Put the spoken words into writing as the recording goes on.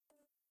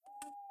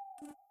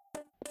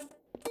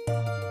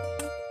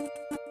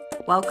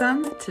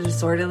Welcome to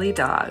Disorderly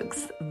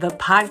Dogs, the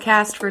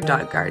podcast for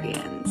dog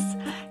guardians.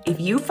 If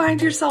you find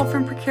yourself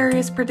in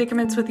precarious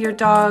predicaments with your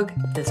dog,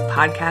 this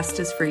podcast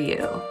is for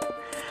you.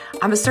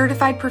 I'm a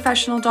certified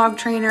professional dog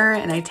trainer,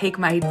 and I take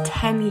my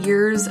 10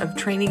 years of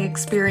training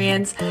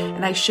experience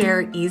and I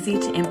share easy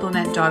to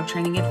implement dog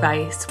training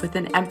advice with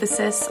an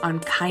emphasis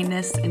on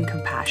kindness and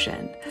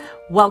compassion.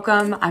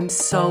 Welcome. I'm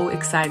so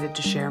excited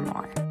to share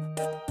more.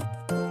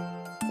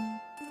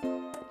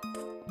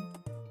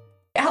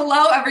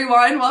 Hello,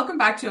 everyone. Welcome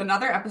back to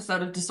another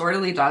episode of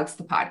Disorderly Dogs,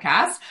 the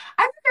podcast.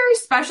 I have a very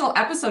special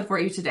episode for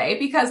you today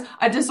because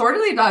a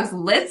Disorderly Dogs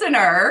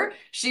listener,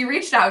 she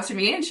reached out to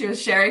me and she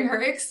was sharing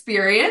her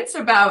experience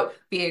about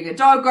being a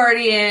dog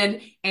guardian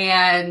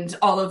and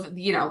all of,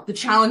 the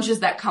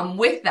challenges that come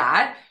with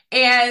that.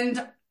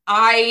 And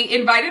I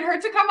invited her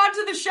to come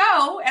onto the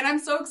show, and I'm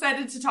so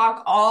excited to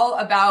talk all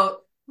about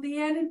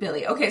Leanne and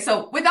Billy. Okay,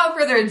 so without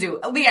further ado,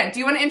 Leanne, do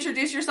you want to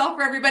introduce yourself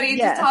for everybody?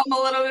 Yes. Just tell them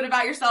a little bit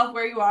about yourself,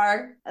 where you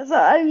are. So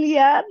I'm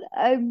Leanne.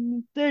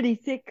 I'm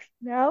 36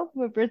 now.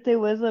 My birthday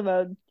was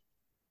about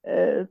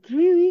 3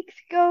 weeks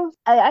ago.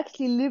 I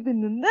actually live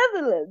in the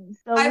Netherlands.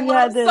 So I we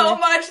love had so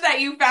much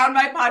that you found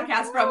my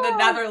podcast from the Oh,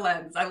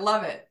 Netherlands. I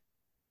love it.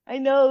 I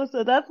know,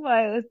 so that's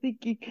why I was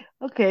thinking,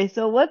 okay,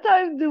 so what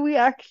time do we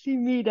actually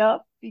meet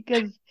up?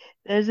 Because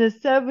there's a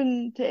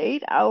 7 to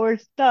 8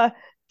 hours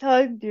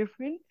time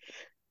difference.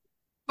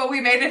 But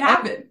we made it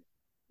happen.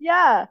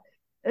 Yeah,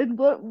 and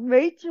what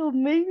Rachel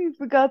maybe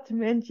forgot to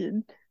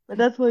mention, but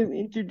that's why I'm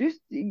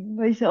introducing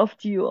myself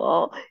to you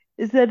all,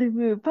 is that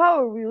I'm a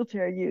power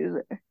wheelchair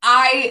user.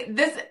 I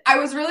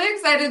was really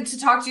excited to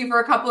talk to you for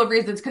a couple of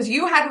reasons, because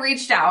you had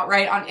reached out,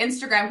 right, on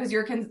Instagram, because you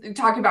were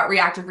talking about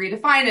Reactive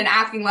Redefined and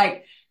asking,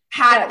 like,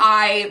 had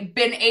I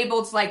been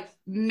able to, like,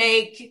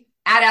 make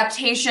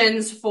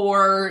adaptations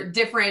for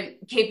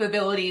different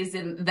capabilities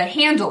in the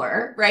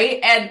handler, right?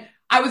 And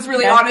I was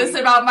really honest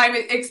about my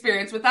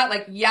experience with that.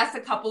 Like, yes, a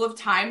couple of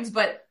times,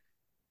 but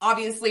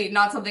obviously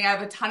not something I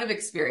have a ton of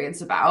experience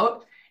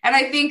about. And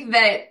I think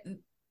that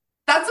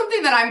that's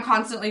something that I'm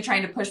constantly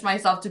trying to push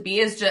myself to be,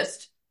 is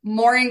just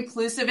more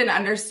inclusive and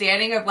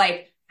understanding of,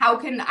 like, how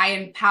can I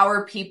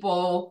empower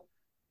people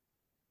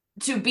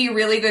to be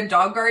really good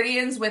dog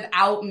guardians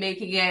without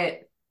making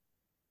it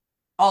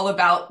all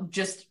about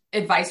just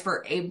advice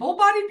for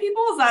able-bodied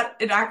people? Is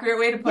that an accurate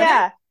way to put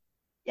it?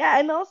 Yeah,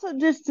 and also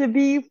just to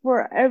be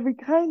for every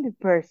kind of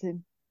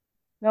person,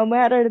 no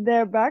matter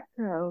their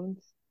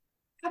backgrounds.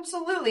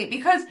 Absolutely,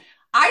 because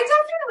I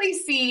definitely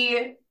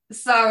see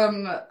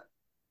some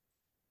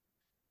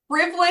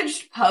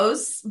privileged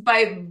posts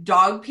by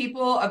dog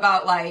people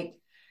about, like,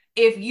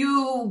 if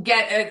you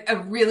get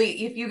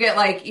if you get,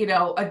 like,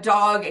 a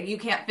dog and you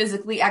can't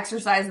physically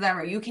exercise them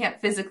or you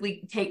can't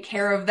physically take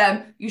care of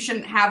them, you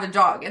shouldn't have a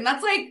dog. And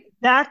that's like,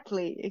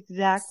 Exactly.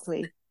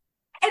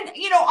 and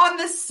on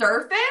the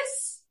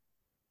surface,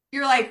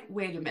 you're like,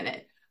 wait a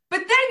minute. But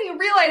then you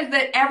realize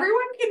that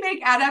everyone can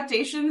make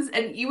adaptations,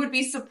 and you would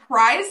be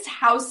surprised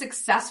how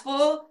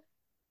successful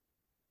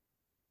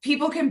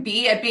people can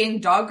be at being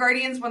dog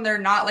guardians when they're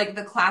not, like,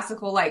 the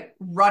classical, like,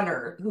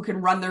 runner who can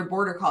run their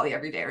border collie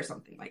every day or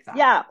something like that.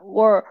 Yeah,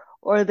 or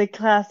the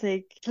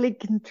classic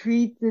click and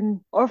treat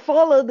or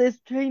follow this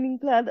training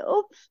plan.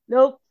 Oops,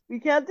 nope, we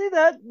can't do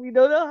that. We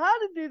don't know how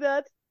to do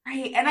that.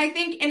 Right. And I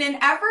think in an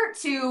effort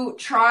to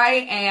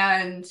try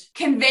and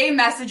convey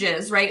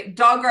messages, right?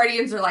 Dog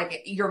guardians are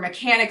like, your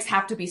mechanics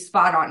have to be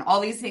spot on. All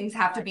these things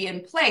have to be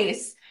in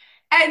place.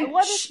 And And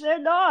what if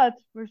they're not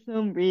for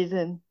some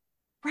reason?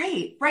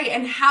 right.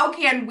 And how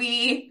can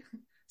we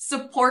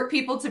support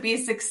people to be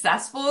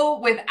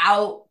successful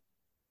without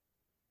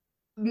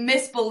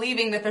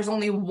misbelieving that there's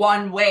only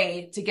one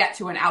way to get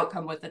to an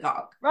outcome with the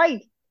dog?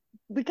 Right.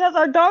 Because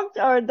our dogs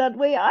aren't that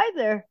way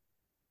either.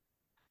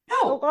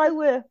 So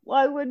No.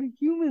 why would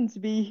humans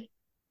be?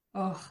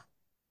 Oh,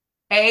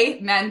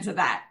 amen to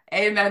that.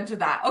 Amen to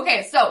that.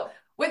 Okay, so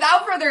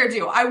without further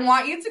ado, I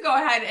want you to go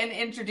ahead and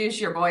introduce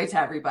your boy to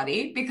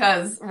everybody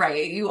because,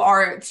 right, you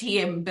are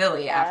Team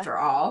Billy after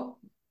all.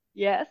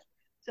 Yes.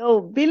 So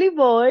Billy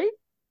Boy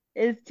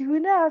is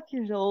 2.5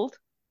 years old.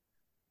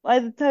 By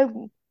the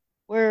time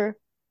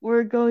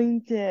we're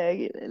going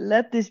to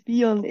let this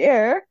be on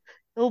air,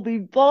 he'll be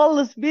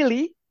ballless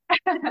Billy.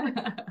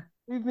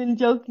 We've been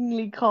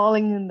jokingly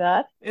calling him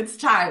that. It's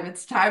time.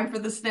 It's time for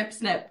the snip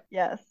snip.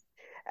 Yes.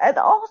 And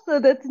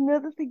also, that's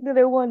another thing that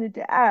I wanted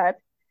to add.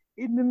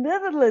 In the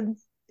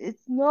Netherlands,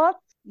 it's not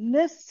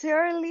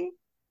necessarily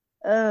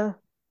a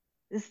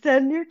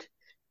standard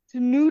to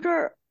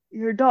neuter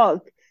your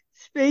dog.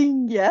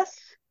 Spaying, yes,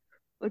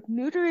 but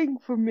neutering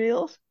for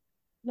males,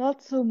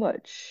 not so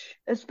much.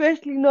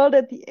 Especially not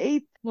at the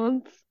 8th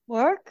month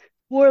mark.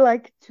 More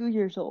like 2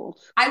 years old.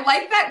 I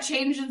like that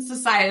change in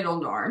societal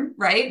norm,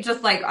 right?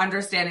 Just, like,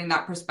 understanding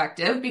that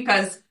perspective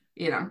because,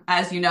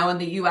 as you know, in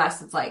the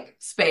US, it's like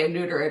spay and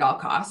neuter at all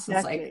costs.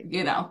 Exactly.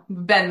 It's like,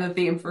 been the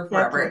theme for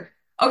forever.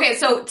 Exactly. Okay,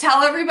 so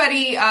tell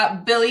everybody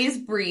Billy's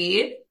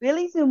breed.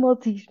 Billy's a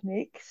Maltese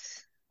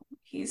mix.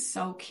 He's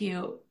so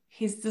cute.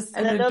 He's just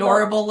And an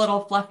adorable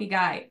little fluffy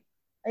guy.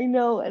 I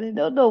know, and I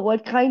don't know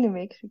what kind of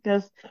mix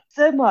because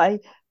semi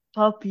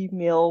puppy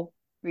mill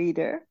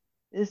breeder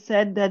is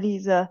said that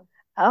he's a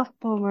half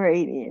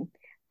Pomeranian.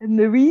 And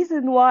the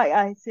reason why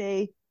I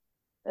say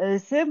a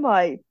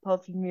semi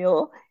puppy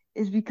mill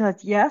is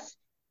because yes,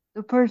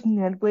 the person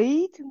had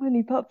way too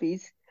many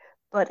puppies,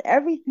 but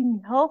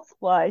everything health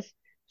wise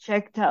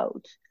checked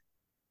out.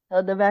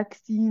 So the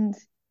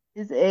vaccines,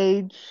 his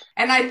age.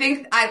 And I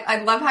think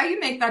I love how you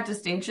make that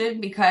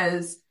distinction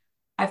because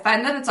I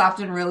find that it's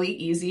often really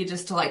easy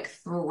just to like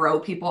throw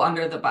people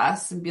under the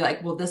bus and be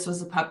like, well, this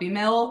was a puppy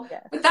mill.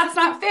 Yes, But that's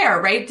not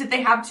fair, right? Did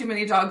they have too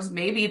many dogs?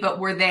 Maybe, but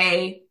were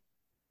they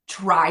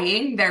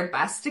trying their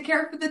best to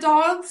care for the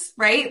dogs,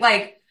 right?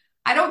 Like,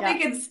 I don't yeah,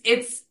 think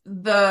it's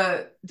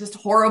the just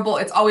horrible,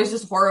 it's always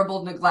just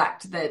horrible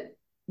neglect that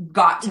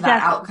got to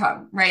that exactly.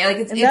 outcome, right? Like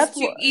And it's that's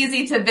too what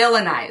easy to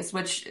villainize,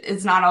 which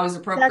is not always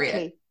appropriate.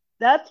 exactly.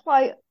 That's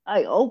why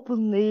I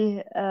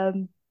openly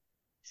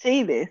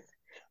say this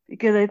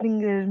because I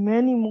think there's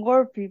many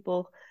more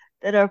people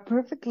that are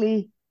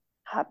perfectly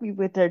happy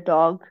with their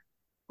dog.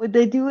 Would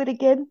they do it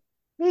again?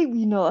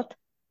 Maybe not.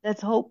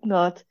 Let's hope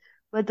not.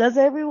 But does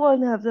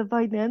everyone have the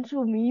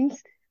financial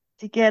means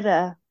to get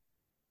a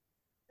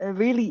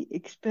really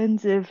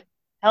expensive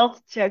health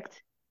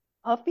checked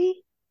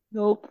puppy?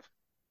 Nope.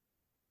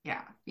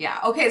 Yeah. Yeah.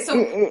 Okay, I- so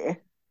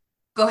I-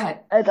 go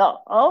ahead. And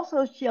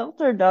also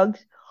shelter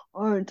dogs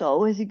aren't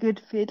always a good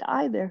fit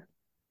either.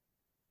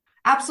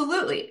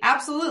 Absolutely.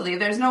 Absolutely.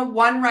 There's no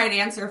one right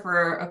answer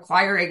for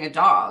acquiring a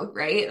dog,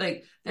 right?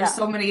 Like there's Yeah.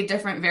 so many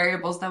different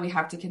variables that we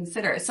have to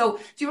consider. So,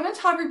 do you want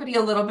to tell everybody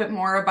a little bit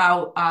more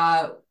about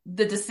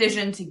the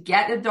decision to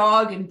get a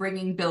dog and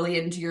bringing Billy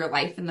into your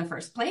life in the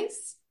first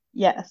place?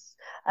 Yes.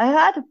 I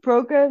had a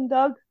program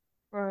dog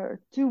for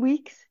 2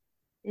 weeks.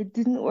 It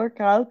didn't work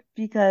out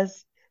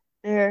because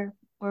there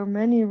were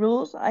many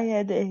rules I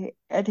had to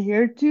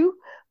adhere to.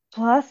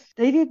 Plus,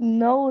 they didn't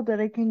know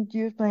that I couldn't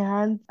use my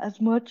hands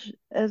as much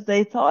as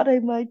they thought I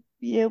might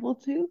be able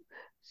to.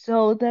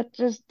 So that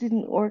just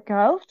didn't work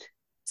out.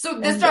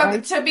 So, this And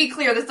dog, to be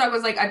clear, this dog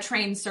was like a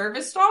trained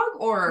service dog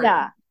or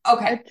yeah, a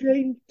okay.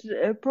 trained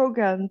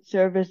program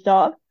service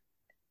dog,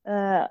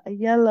 a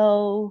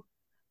yellow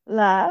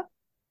lab.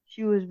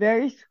 She was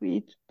very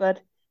sweet,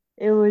 but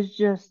it was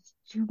just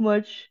too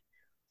much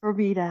for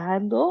me to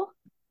handle.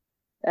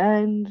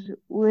 And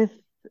with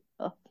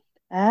a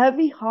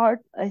heavy heart,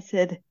 I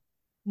said,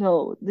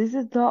 no, this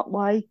is not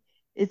why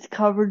it's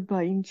covered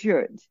by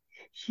insurance.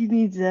 She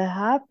needs a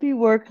happy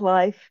work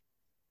life,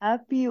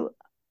 happy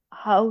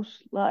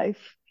house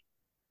life.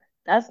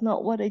 That's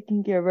not what I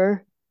can give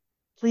her.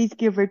 Please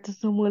give her to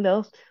someone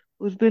else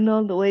who's been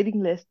on the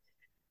waiting list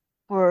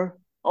for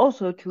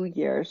also 2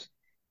 years.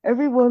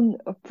 Everyone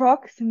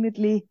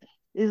approximately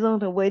is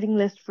on a waiting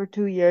list for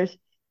 2 years,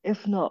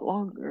 if not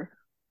longer.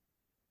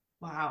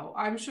 Wow.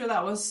 I'm sure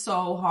that was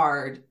so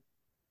hard.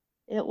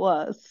 It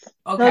was.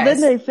 So Okay.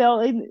 then they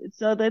fell in.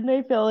 So then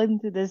they fell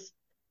into this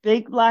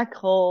big black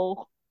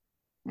hole,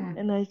 Mm.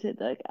 and I said,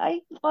 like,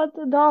 I want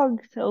a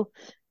dog. So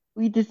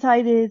we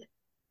decided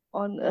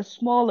on a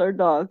smaller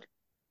dog,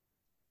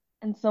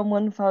 and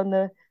someone found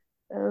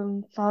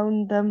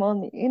them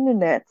on the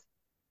internet,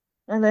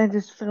 and I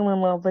just fell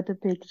in love with the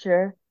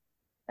picture.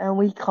 And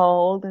we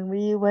called, and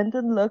we went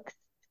and looked.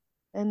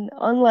 And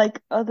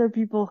unlike other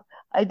people,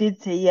 I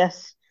did say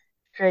yes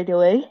straight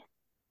away.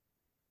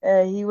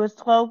 He was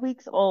 12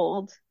 weeks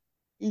old.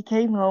 He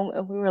came home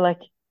and we were like,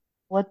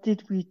 what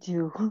did we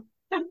do?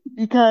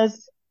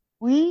 Because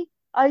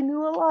I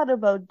knew a lot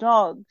about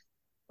dogs,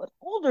 but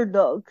older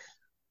dogs,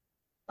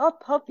 not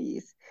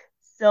puppies.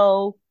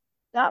 So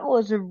that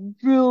was a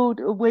rude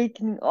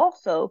awakening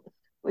also,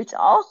 which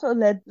also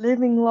led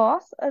living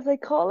loss, as I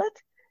call it.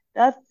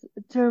 That's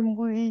a term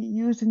we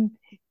use in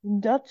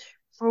Dutch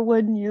for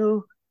when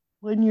you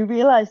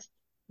realize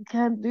you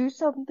can't do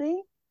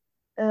something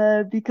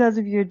because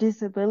of your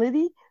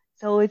disability.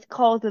 So it's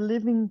called a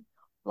living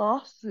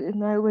loss.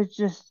 And I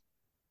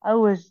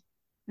was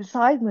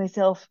beside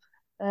myself,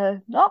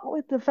 not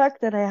with the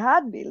fact that I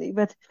had Billy,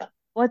 but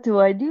what do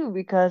I do?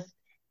 Because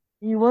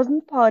he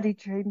wasn't potty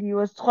trained. He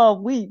was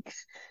 12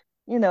 weeks.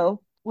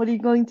 What are you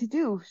going to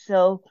do?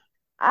 So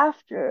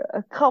after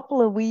a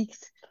couple of weeks,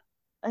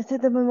 I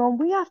said to my mom,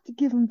 we have to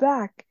give him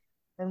back.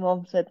 My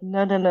mom said,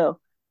 no, no, no,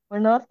 we're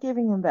not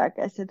giving him back.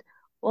 I said,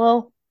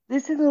 well,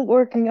 this isn't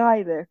working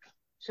either.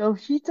 So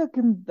she took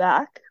him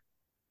back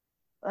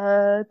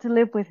to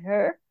live with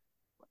her,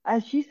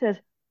 as she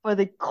said, for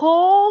the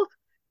cold,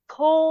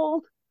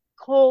 cold,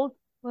 cold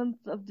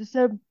months of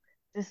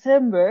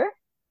December.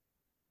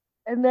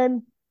 And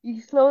then he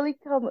slowly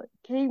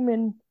came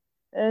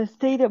and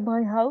stayed at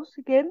my house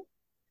again,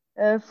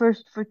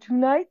 first for 2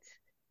 nights.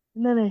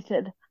 And then I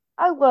said,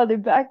 I want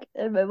him back.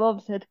 And my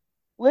mom said,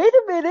 wait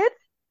a minute,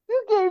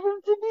 you gave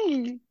him to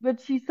me.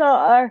 But she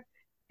saw our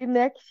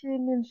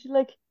connection and she's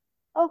like,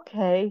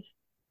 okay.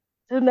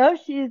 So now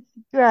she's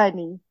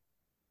Granny.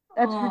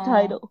 That's her Oh,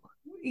 title.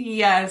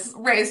 yes.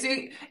 Right. So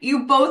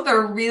you both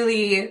are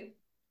really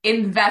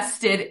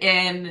invested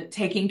in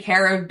taking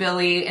care of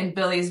Billy and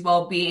Billy's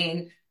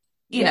well-being.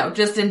 Yes.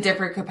 just in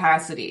different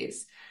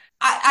capacities.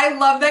 I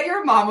love that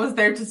your mom was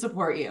there to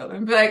support you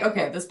and be like,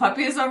 okay, this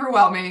puppy is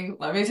overwhelming.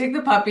 Let me take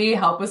the puppy,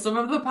 help with some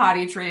of the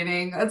potty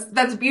training.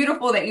 That's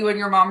beautiful that you and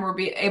your mom were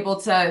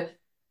able to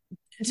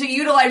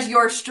utilize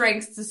your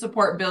strengths to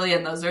support Billy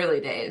in those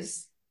early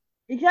days.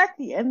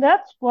 Exactly. And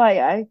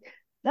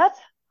that's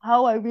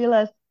how I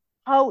realized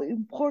how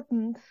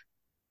important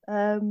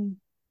um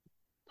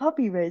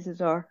puppy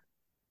raises are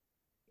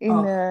in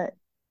Oh, uh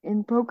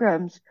in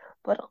programs,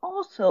 but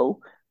also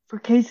for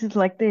cases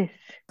like this.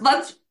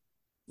 let's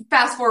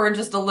fast forward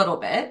just a little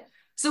bit.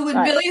 So when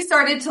Right. Billy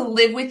started to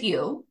live with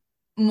you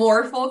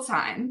more full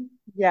time,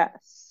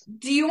 Yes.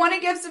 do you want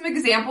to give some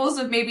examples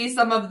of maybe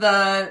some of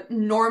the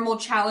normal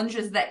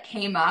challenges that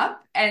came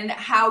up and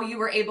how you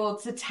were able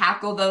to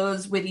tackle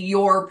those with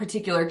your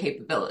particular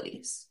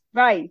capabilities?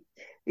 Right.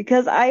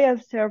 Because I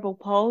have cerebral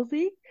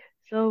palsy,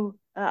 so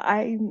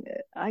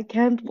I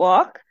can't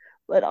walk,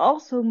 but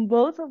also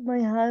both of my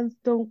hands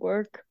don't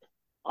work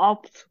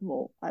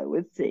optimal, I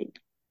would say.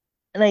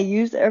 And I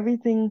use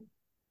everything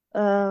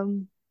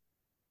um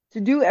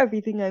to do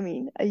everything,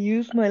 I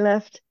use my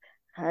left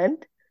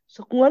hand.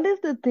 So one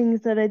of the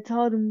things that I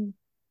taught him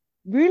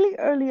really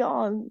early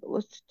on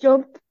was to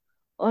jump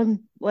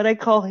on what I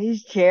call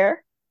his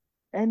chair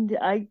and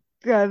I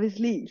grab his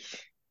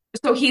leash.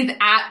 So he's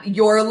at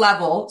your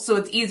level, so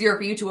it's easier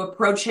for you to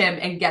approach him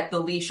and get the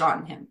leash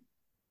on him.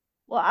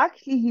 Well,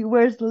 actually, he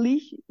wears the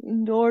leash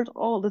indoors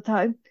all the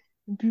time,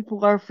 and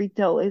people are freaked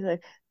out.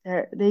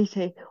 They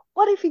say,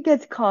 "What if he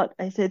gets caught?"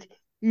 I said,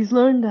 "He's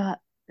learned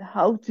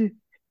how to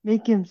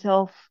make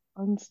himself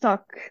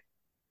unstuck.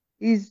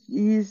 He's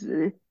he's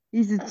uh,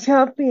 he's a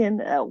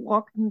champion at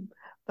walking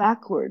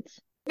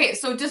backwards." Okay,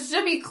 so just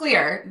to be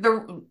clear,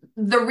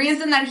 the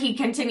reason that he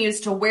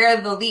continues to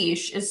wear the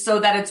leash is so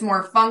that it's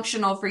more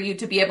functional for you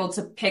to be able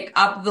to pick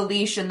up the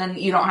leash and then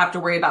you don't have to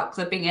worry about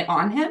clipping it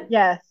on him.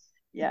 Yes,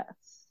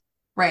 yes.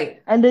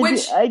 Right. And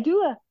Which, I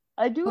do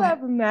okay.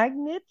 have a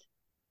magnet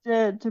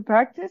to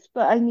practice,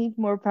 but I need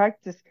more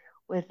practice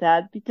with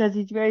that because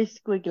he's very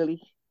squiggly.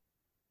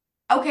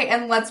 Okay,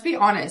 and let's be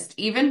honest,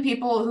 even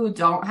people who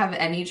don't have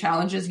any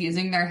challenges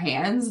using their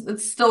hands,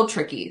 it's still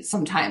tricky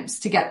sometimes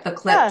to get the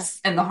Yeah, clips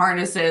and the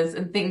harnesses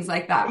and things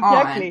like that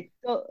on, exactly.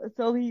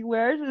 So he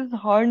wears his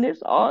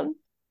harness on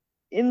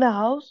in the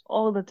house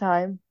all the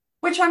time.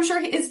 which I'm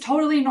sure is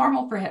totally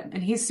normal for him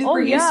and he's Oh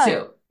super used yeah,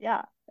 to.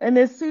 yeah. And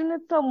as soon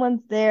as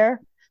someone's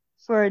there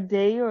for a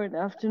day or an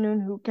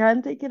afternoon who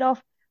can take it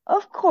off,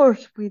 of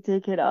course we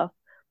take it off.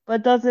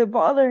 But does it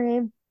bother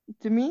him?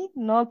 To me,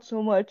 not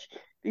so much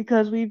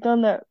because we've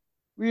done that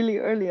really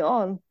early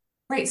on.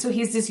 Right, so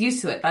he's just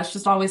used to it. That's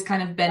just always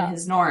kind of been Yeah,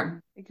 his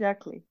norm.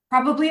 exactly.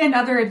 Probably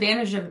another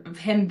advantage of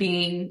him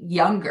being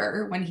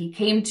younger when he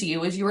came to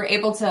you is you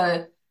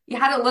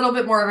had a little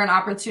bit more of an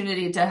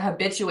opportunity to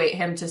habituate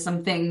him to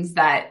some things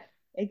that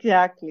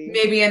Exactly.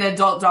 maybe an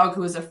adult dog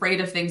who is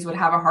afraid of things would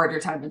have a harder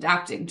time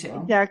adapting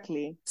to.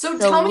 Exactly. So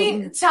So, tell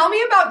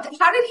me about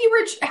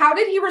how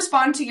did he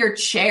respond to your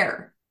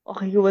chair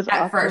oh,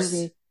 at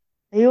first?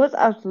 he was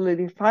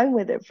absolutely fine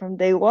with it from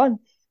day one.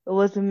 It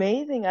was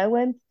amazing. I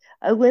went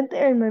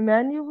there in my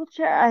manual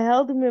chair. I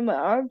held him in my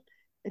arms,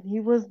 and he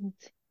was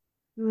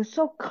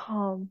so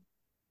calm.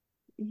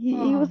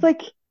 He was Oh.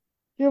 like,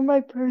 "You're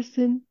my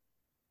person."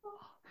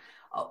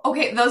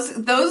 Okay,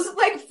 those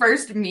like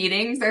first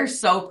meetings, they're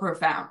so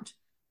profound.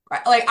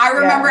 Right? Like I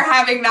remember Yeah,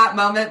 having that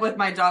moment with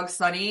my dog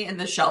Sunny in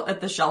the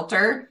at the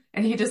shelter,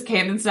 and he just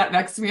came and sat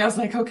next to me. I was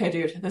like, okay,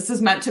 dude, this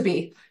is meant to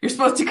be. You're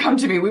supposed to come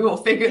to me. We will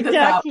figure this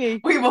out.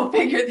 exactly. We will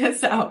figure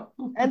this out.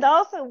 And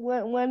also,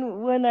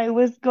 when I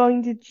was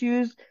going to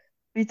choose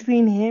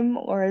between him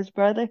or his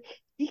brother,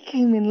 he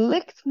came and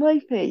licked my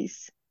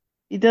face.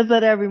 He does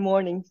that every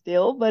morning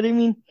still, but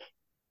you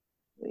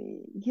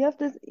have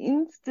this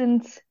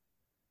instant,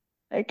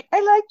 like,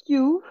 I like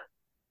you.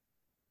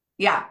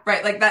 Yeah,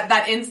 right. Like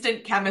that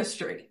instant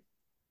chemistry.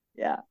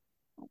 Yeah,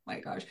 Oh my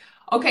gosh.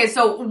 Okay,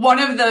 so one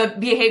of the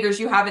behaviors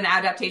you have in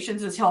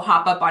adaptations is he'll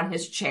hop up on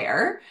his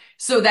chair.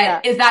 So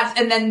yeah,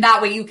 and then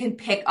that way you can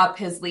pick up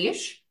his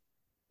leash.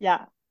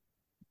 yeah.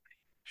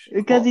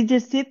 Because Cool. he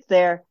just sits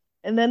there,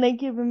 and then I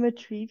give him a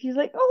treat. He's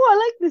like, "Oh, I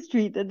like this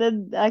treat," and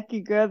then I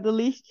can grab the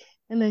leash,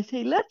 and I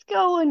say, "Let's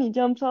go," and he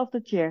jumps off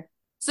the chair.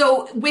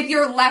 So with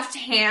your left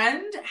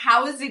hand,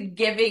 how is it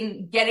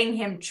getting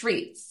him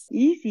treats?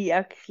 Easy,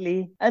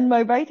 actually. And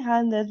my right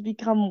hand has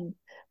become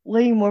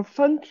way more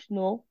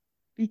functional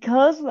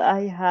because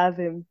I have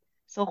him.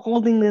 So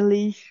holding the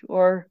leash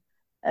or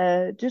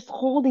just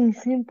holding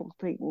simple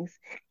things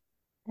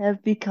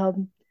have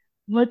become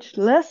much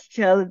less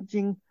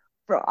challenging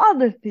for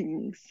other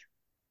things.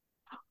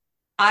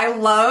 I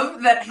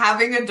love that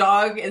having a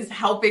dog is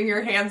helping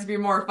your hands be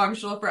more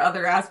functional for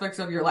other aspects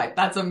of your life.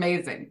 That's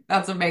amazing.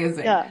 That's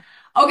amazing. Yeah,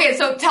 Okay,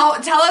 so tell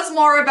us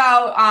more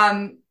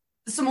about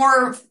some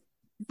more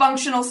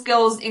functional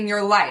skills in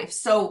your life.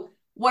 So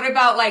what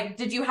about like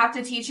did you have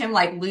to teach him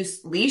like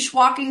loose leash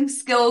walking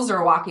skills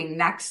or walking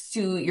next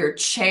to your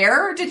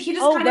chair? Or did he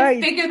just oh, kind of right,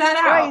 figure that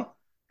right. out?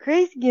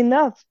 Crazy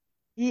enough,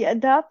 he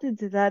adapted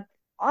to that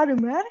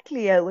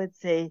automatically, I would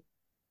say.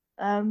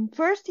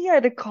 First he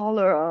had a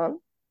collar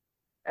on,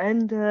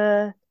 and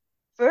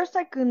first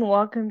I couldn't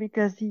walk him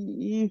because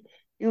he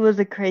was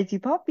a crazy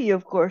puppy,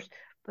 of course.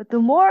 But the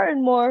more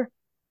and more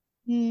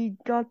he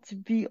got to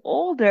be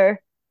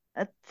older,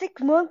 at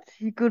 6 months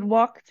he could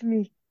walk to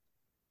me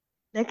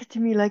next to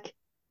me like,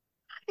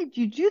 how did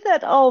you do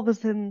that all of a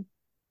sudden?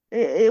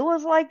 It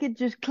was like it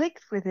just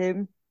clicked with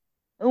him,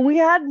 and we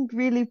hadn't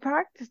really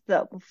practiced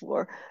that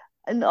before.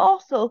 And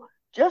also,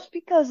 just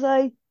because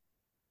I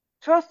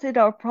trusted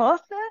our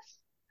process,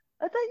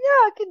 I thought,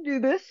 yeah, I can do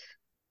this.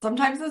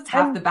 Sometimes that's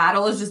half And the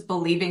battle is just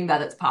believing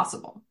that it's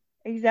possible.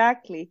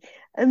 exactly.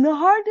 And the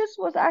hardest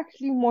was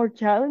actually more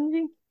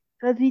challenging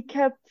because he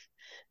kept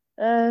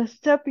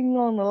stepping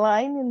on the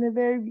line in the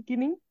very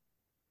beginning.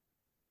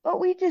 But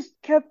we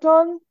just kept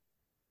on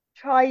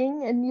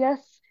trying. And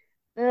yes,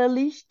 the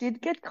leash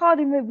did get caught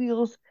in my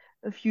wheels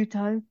a few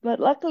times. But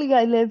luckily,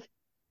 I live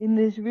in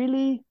this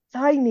really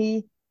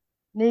tiny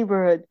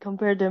neighborhood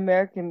compared to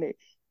American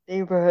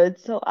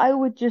neighborhoods. So I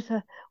would just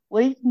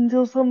wait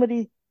until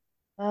somebody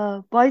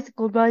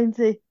bicycled by and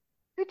say,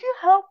 "Could you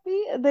help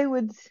me?" And they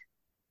would,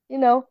 you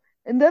know,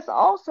 and that's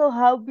also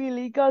how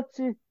Billy got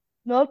to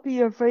not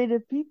be afraid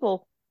of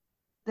people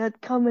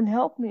that come and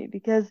help me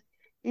because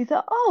he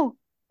thought, "Oh,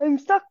 I'm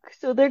stuck,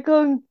 so they're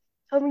coming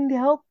to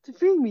help to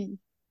free me."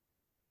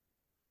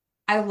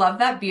 I love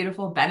that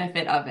beautiful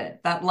benefit of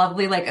it, that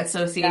lovely like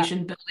Yeah,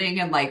 association building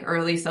and like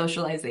early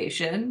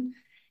socialization.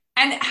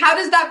 And how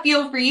does that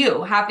feel for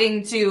you,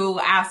 having to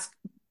ask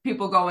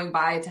people going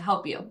by to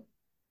help you?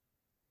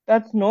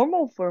 that's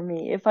normal for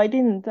me. If I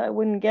didn't, I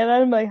wouldn't get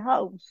out of my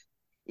house,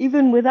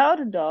 even without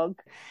a dog.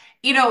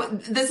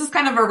 This is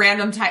kind of a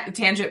random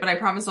tangent, but I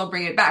promise I'll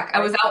bring it back. I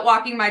Right? was out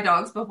walking my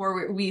dogs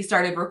before we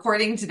started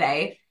recording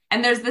today,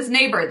 and there's this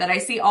neighbor that I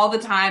see all the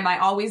time. I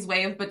always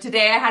wave, but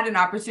today I had an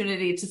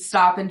opportunity to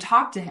stop and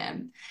talk to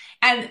him.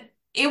 And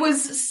it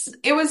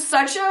was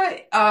such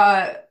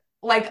a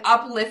like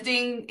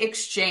uplifting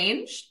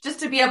exchange just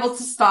to be able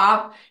to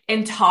stop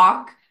and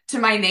talk to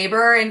my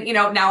neighbor. And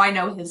now I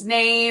know his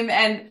name.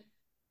 And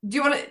do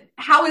you want to,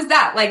 how is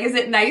that? Like, is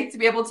it nice to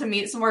be able to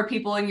meet some more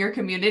people in your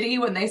community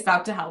when they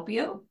stop to help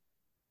you?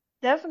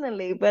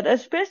 Definitely, but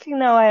especially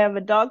now I have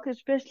a dog,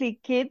 especially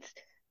kids,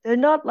 they're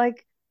not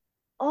like,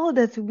 "Oh,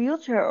 that's a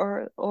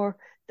wheelchair," or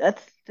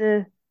 "That's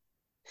the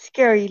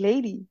scary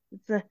lady."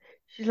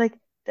 She's like,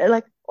 they're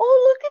like,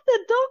 "Oh, look at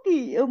the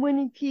doggy!" And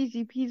when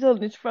he pees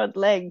on his front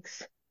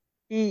legs.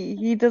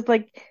 He does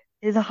like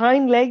his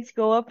hind legs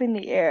go up in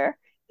the air.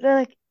 They're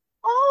like,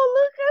 "Oh,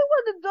 look, I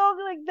want a dog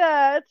like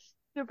that."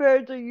 The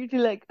parents are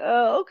usually like,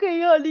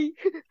 "Okay, honey."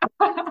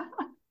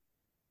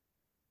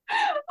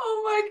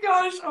 Oh my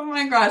gosh. Oh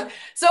my gosh.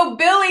 So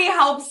Billy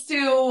helps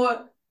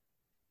to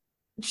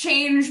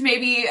change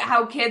maybe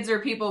how kids or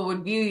people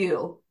would view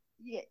you.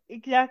 Yeah,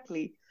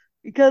 exactly.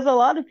 Because a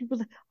lot of people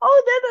say,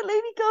 "Oh, then the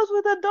lady goes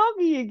with a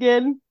doggy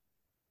again."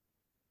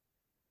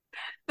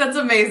 That's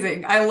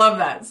amazing. I love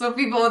that. So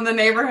people in the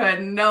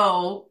neighborhood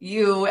know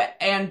you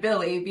and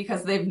Billy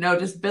because they've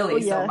noticed Oh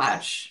Billy so yes.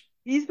 much.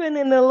 He's been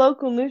in the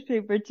local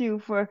newspaper too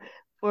for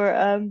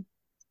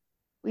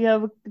we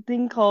have a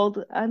thing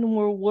called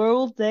Animal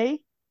World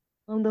Day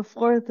on the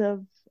 4th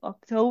of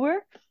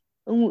October.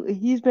 And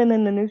he's been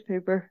in the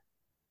newspaper.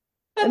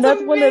 And That's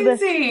that's one of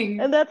the amazing.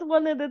 and that's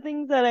one of the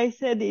things that I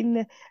said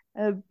in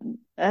uh,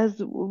 as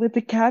with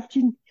the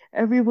caption,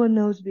 everyone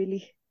knows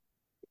Billy.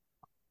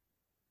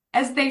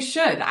 As they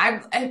should.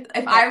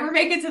 If Yeah, I ever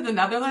make it to the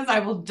Netherlands, I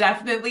will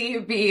definitely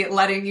be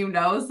letting you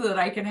know so that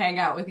I can hang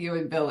out with you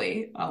and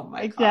Billy. Oh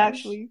my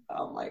gosh. exactly.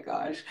 Oh my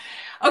gosh.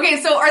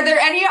 Okay, so are there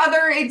any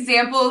other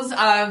examples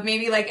of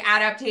maybe like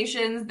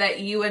adaptations that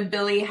you and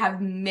Billy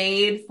have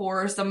made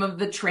for some of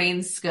the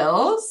trained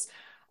skills?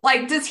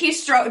 Like, does he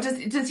struggle?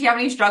 Does he have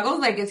any struggles?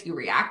 Like, is he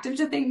reactive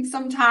to things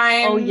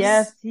Oh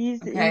yes, sometimes?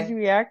 he's Okay,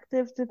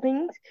 reactive to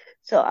things.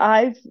 So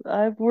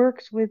I've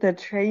worked with a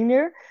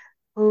trainer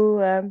who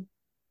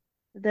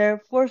they're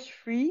force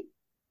free,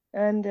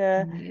 and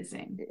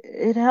amazing.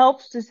 it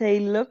helps to say,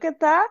 "Look at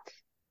that."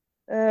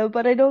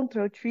 But I don't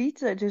throw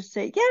treats. I just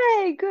say,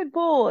 "Yay, good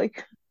boy."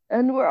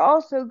 And we're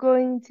also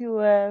going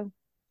to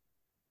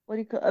what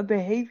do you call a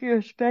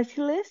behavior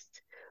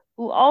specialist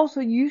who also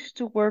used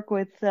to work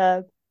with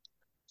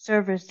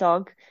service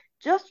dog,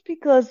 just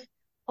because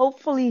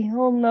hopefully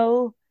he'll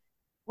know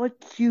what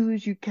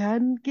cues you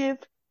can give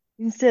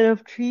instead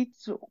of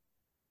treats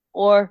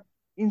or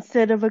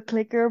instead of a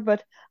clicker,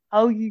 but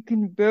how you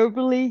can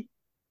verbally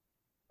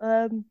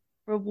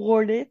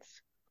reward it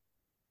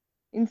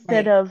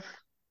instead Right. of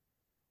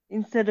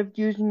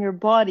using your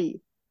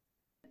body.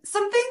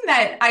 Something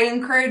that I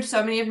encourage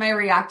so many of my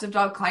reactive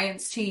dog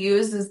clients to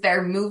use is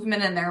their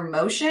movement and their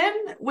motion,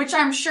 which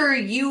I'm sure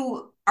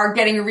you are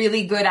getting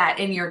really good at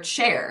in your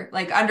chair,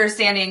 like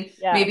understanding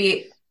Yes.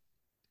 maybe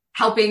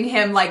helping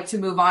him like to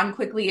move on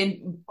quickly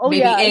and Oh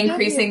yeah, maybe I definitely.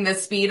 increasing the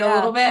speed a Yeah,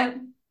 little bit.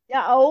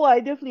 yeah. Oh, I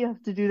definitely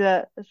have to do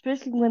that,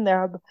 especially when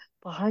they're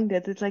behind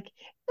it. It's like,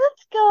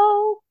 "Let's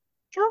go,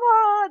 come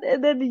on,"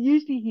 and then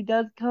usually he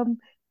does come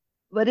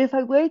But if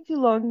I wait too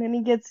long, then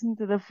he gets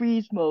into the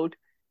freeze mode.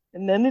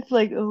 And then it's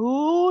like,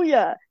 oh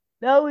yeah,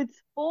 now it's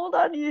hold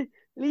on your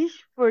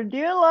leash for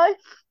dear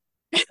life.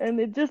 And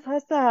it just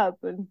has to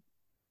happen.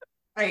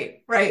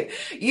 Right, right.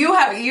 You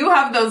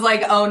have those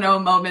like oh no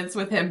moments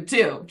with him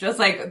too, just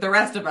like the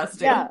rest of us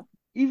Yeah, do.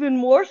 even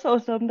more so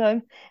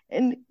sometimes.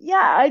 And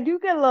yeah, I do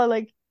get a lot of,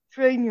 like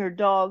train your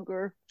dog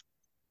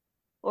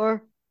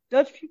or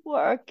Dutch people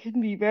are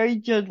can be very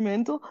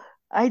judgmental.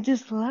 I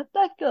just let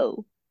that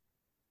go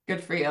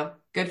Good for you.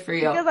 Good for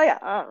you. because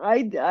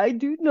I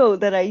do know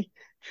that I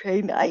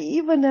trained. I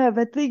even have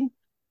a thing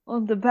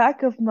on the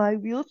back of my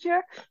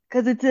wheelchair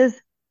because it says,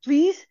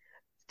 "Please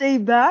stay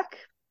back,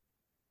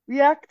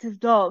 reactive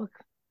dog,"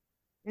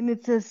 and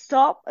it says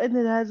stop, and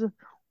it has a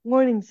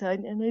warning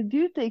sign. And I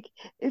do think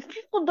if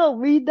people don't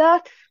read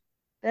that,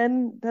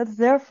 then that's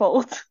their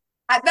fault.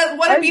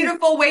 What a I'm just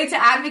beautiful way to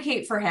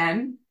advocate for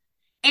him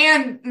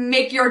and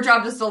make your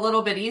job just a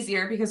little bit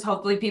easier because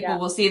hopefully people yeah,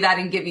 will see that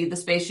and give you the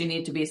space you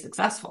need to be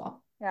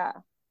successful. yeah.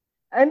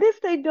 And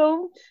if they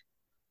don't,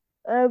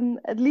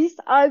 at least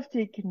I've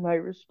taken my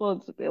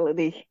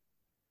responsibility.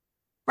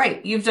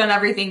 Right. You've done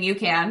everything you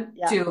can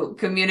Yeah, to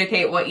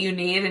communicate what you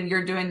need and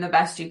you're doing the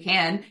best you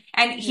can.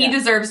 And he yeah,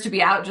 deserves to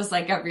be out just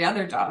like every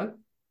other dog.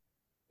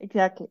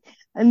 exactly.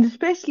 And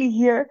especially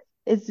here,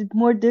 it's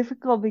more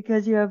difficult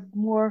because you have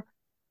more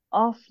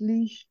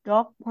off-leash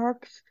dog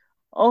parks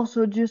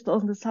also just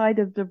on the side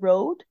of the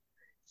road.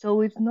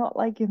 So it's not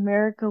like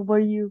America where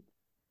you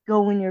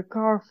go in your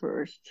car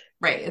first.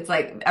 Right. It's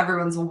like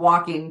everyone's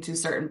walking to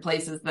certain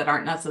places that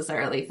aren't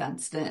necessarily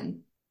fenced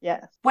in.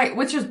 Yes, Wait,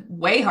 which is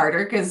way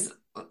harder because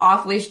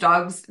off-leash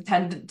dogs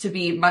tend to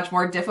be much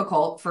more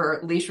difficult for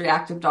leash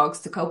reactive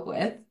dogs to cope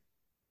with.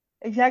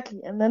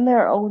 exactly. And then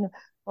there are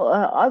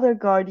other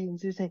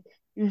guardians who say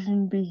you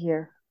shouldn't be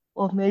here.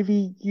 Or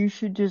maybe you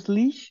should just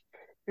leash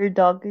your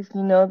dog if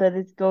you know that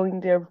it's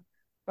going to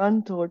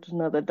run towards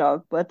another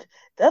dog. But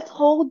that's a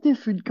whole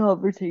different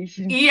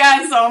conversation.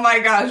 Yes, oh my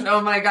gosh,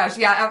 oh my gosh.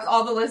 Yeah,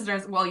 all the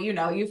listeners, well,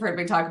 you've heard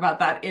me talk about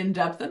that in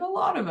depth in a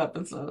lot of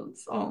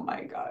episodes. Oh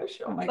my gosh,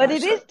 oh my But gosh.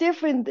 it So, is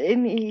different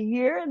in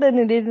here than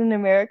it is in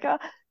America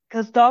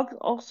because dogs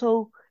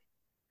also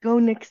go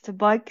next to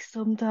bikes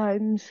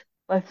sometimes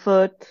by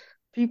foot.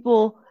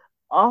 People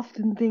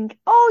often think,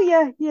 oh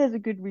yeah, he has a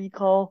good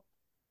recall.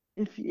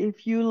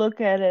 If you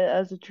look at it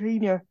as a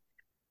trainer,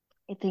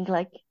 you think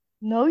like,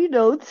 no, you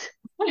don't.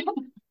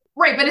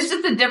 right, but it's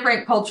just a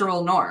different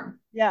cultural norm.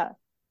 Yeah.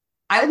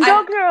 I, And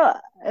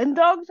I,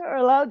 dogs are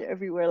allowed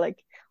everywhere, like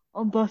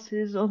on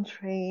buses, on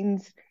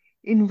trains,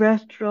 in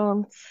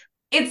restaurants.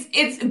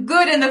 it's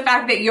good in the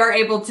fact that you're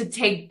able to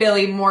take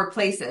Billy more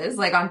places,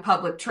 like on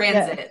public Yes.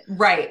 transit,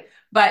 right?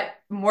 But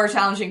more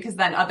challenging because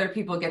then other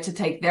people get to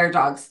take their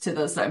dogs to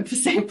those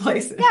same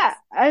places. Yeah,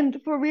 and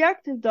for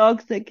reactive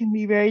dogs, that can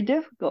be very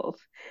difficult.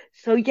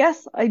 So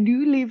yes, I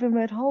do leave him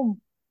at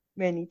home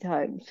many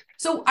times.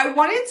 So I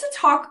wanted to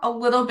talk a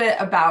little bit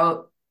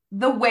about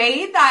the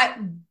way that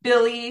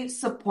Billy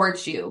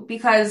supports you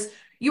because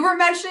you were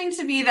mentioning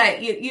to me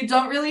that you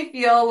don't really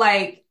feel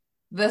like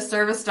the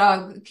service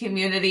dog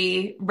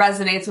community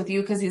resonates with you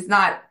because he's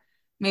not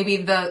maybe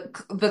the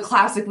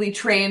classically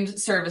trained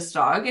service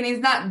dog and he's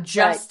not Right.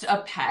 just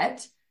a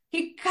pet.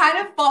 He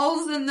kind of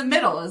falls in the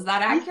middle. Is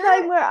that He's accurate?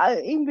 somewhere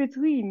in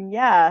between.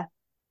 Yeah.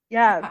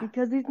 Yeah, Yeah.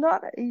 because he's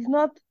not,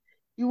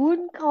 you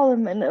wouldn't call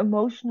him an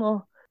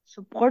emotional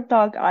support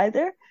dog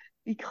either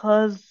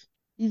because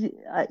you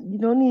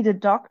don't need a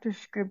doctor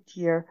script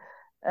here.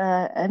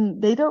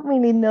 And they don't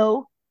really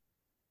know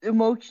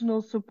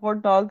emotional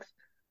support dogs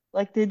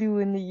like they do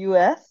in the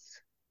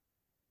US.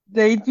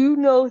 They do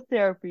know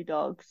therapy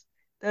dogs.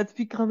 That's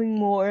becoming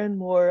more and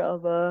more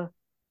of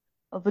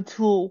a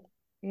tool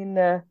in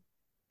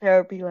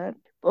therapy land.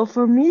 But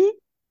for me,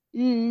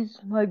 he's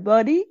my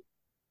buddy.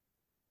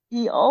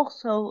 He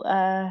also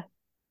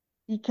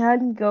he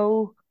can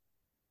go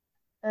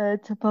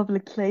to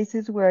public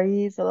places where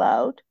he is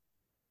allowed.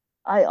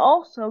 I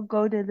also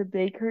go to the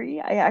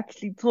bakery. I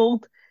actually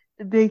told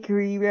the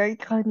bakery very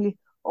kindly,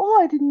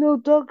 "Oh, I didn't know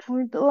dogs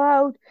weren't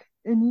allowed."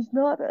 And he's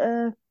not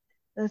a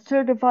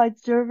certified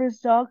service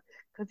dog,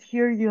 because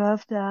here you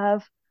have to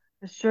have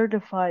a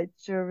certified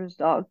service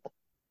dog.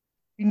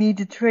 You need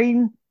to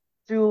train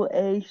through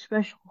a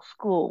special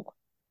school,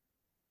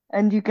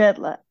 and you get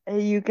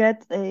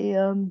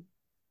a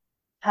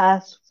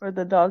pass for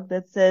the dog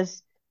that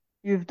says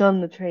you've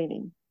done the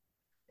training.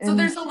 So And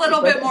there's a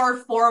little but bit more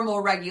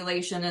formal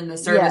regulation in the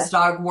service yes,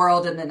 dog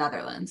world in the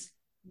Netherlands.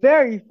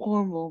 very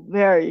formal,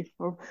 very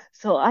formal.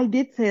 So I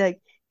did say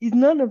like he's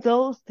none of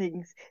those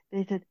things.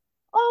 They said,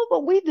 "Oh,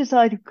 but we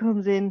decide who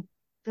comes in,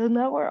 so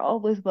now we're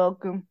always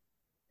welcome."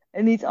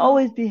 And he's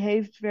always Oh.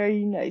 behaved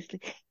very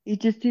nicely. He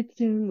just sits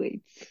there and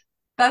waits.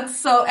 That's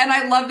so, and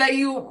I love that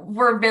you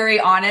were very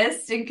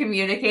honest in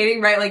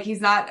communicating, right? Like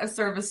he's not a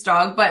service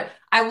dog, but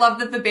I love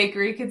that the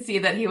bakery could see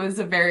that he was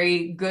a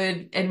very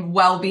good and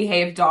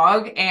well-behaved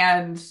dog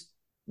and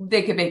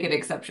they could make an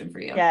exception for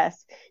you.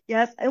 Yes,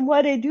 yes. And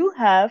what I do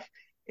have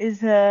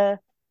is a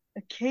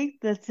cape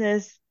that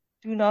says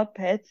 "Do not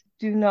pet,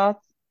 do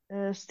not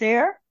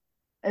stare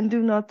and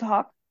do not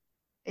talk.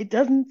 It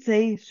doesn't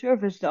say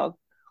service dog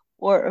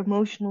or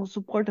emotional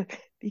support dog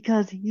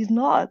because he's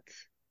not.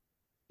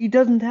 He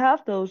doesn't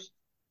have those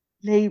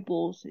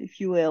labels, if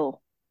you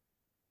will.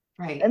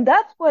 Right. And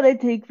that's what I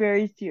take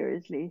very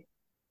seriously.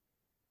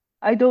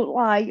 I don't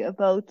lie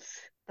about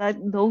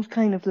those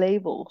kind of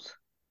labels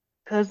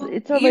because Well,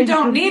 it's you already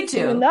don't need confusing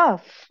to.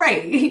 enough.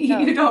 Right. Yeah,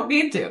 You don't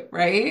need to,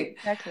 right?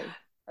 exactly.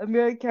 I'm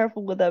very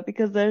careful with that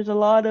because there's a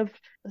lot of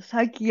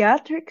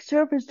psychiatric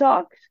service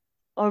dogs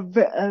are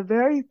a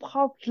very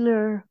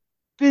popular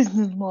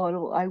business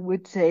model, I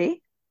would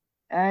say,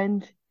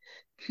 and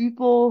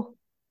people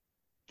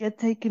get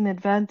taken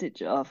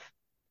advantage of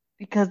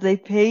because they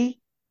pay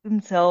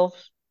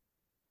themselves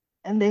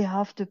and they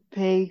have to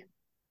pay,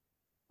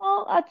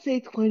 well, I'd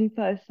say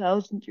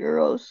 25,000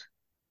 euros.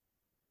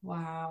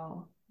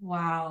 Wow.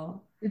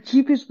 Wow. The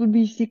cheapest would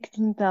be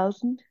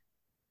 16,000.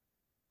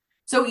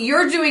 So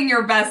you're doing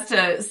your best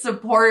to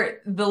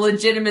support the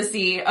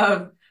legitimacy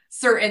of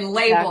certain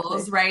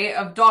labels, Exactly. right,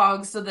 of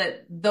dogs so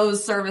that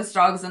those service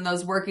dogs and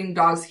those working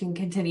dogs can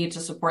continue to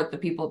support the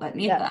people that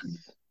need them.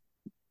 Yes.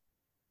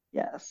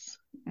 Yes.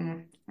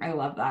 I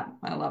love that.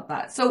 I love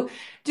that. So,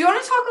 do you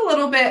want to talk a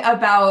little bit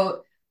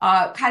about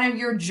kind of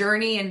your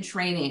journey in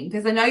training?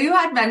 Because I know you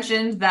had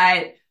mentioned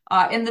that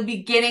in the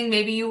beginning,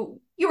 maybe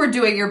you were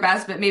doing your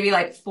best, but maybe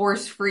like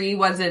force free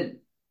wasn't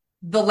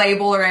the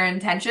label or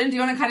intention. Do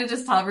you want to kind of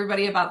just tell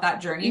everybody about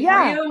that journey for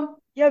Yeah. you?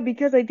 Yeah,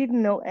 because I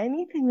didn't know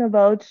anything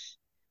about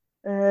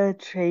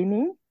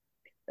training.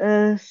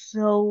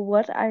 So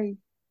what I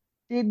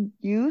did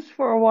use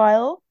for a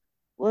while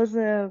was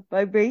a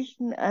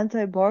vibration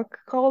anti-bark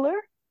collar.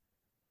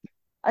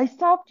 I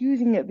stopped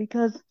using it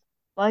because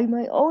by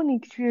my own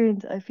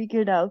experience, I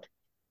figured out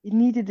it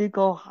needed to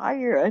go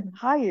higher and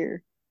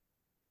higher.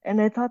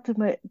 And I thought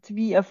to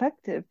be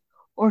effective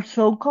or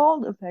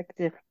so-called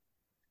effective,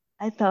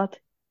 I thought,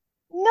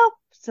 nope.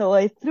 So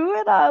I threw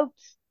it out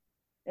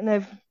and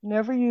I've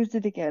never used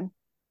it again.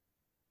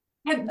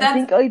 And I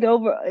think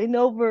in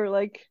over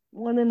like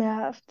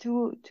 1.5,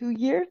 2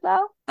 years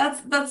now.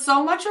 that's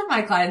so much of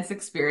my clients'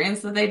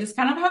 experience that they just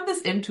kind of have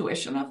this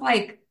intuition of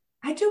like,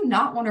 I do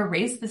not want to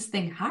raise this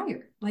thing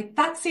higher. Like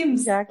that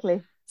seems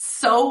Exactly.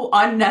 so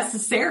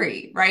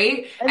unnecessary,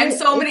 right? And And it,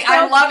 so many, it I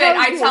felt love it.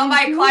 I tell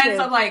my clients,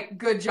 I'm counterintuitive. like,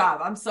 good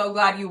job. I'm so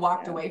glad you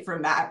walked Yeah, away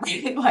from that,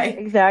 right? Like,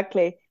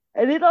 exactly.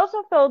 And it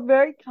also felt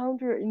very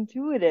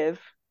counterintuitive.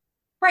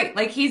 right.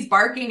 Like he's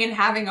barking and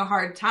having a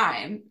hard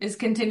time. Is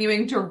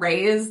continuing to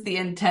raise the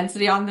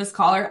intensity on this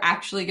collar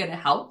actually going to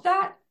help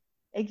that?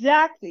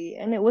 Exactly.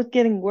 And it was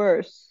getting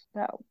worse.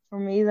 That for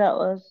me, that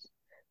was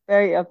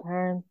very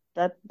apparent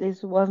that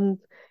this wasn't,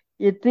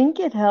 you'd think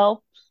it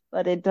helps,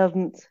 but it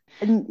doesn't.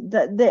 And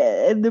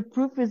the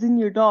proof is in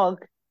your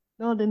dog,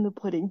 not in the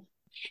pudding.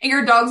 And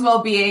your dog's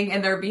well-being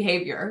and their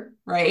behavior,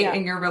 right? Yeah.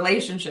 And your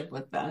relationship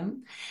with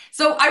them.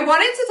 So I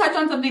wanted to touch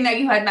on something that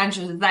you had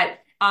mentioned is that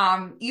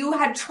you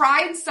had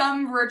tried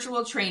some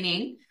virtual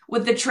training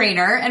with the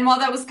trainer. And while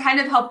that was kind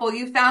of helpful,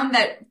 you found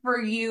that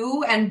for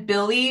you and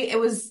Billy, it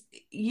was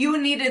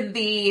you needed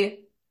the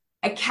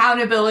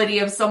accountability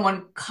of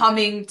someone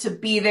coming to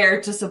be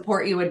there to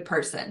support you in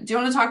person. Do you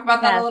want to talk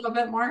about that a Yes. little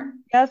bit more?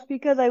 Yes,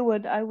 because I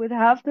would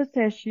have the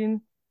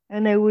session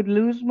and I would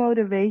lose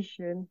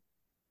motivation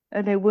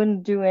and I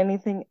wouldn't do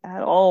anything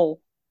at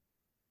all.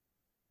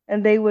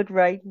 And they would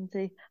write and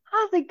say,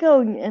 "How's it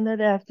going?" And I'd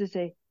have to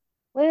say,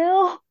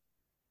 "Well,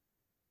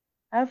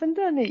 I haven't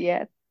done it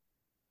yet."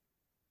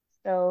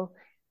 So,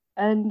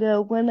 and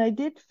when I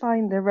did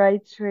find the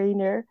right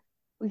trainer,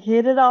 we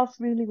hit it off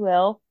really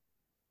well.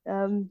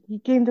 He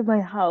came to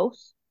my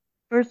house.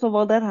 First of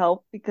all, that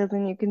helped because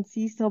then you can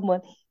see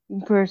someone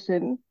in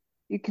person.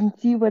 You can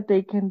see what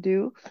they can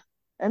do.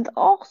 And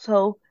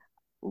also,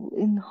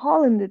 in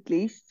Holland at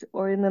least,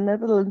 or in the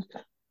Netherlands,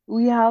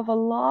 we have a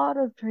lot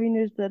of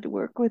trainers that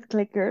work with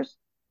clickers,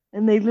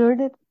 and they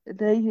learn it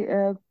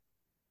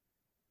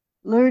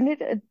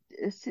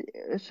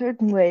a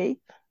certain way,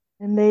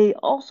 and they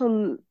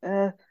also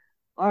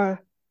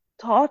are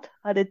taught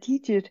how to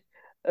teach it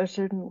a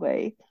certain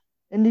way.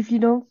 And if you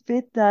don't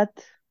fit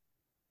that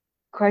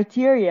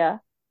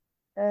criteria,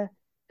 uh,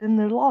 then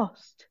they're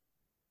lost.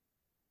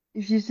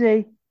 If you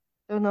say,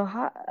 "Don't know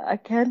how, I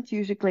can't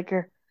use a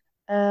clicker,"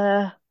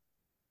 uh,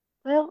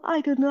 well,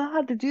 I don't know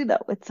how to do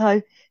that with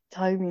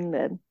timing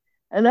then.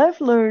 And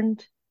I've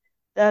learned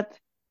that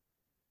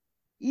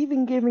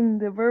even giving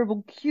the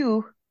verbal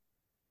cue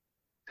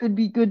could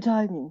be good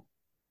timing.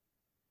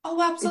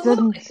 Oh, It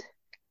doesn't, absolutely.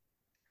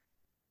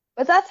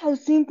 but that's how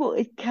simple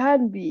it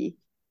can be.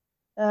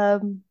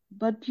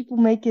 But people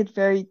make it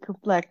very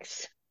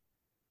complex.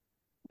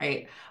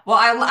 Right. Well,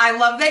 I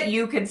love that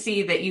you could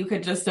see that you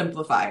could just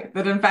simplify,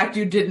 that in fact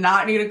you did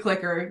not need a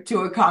clicker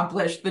to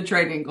accomplish the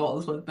training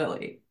goals with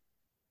Billy.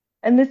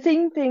 And the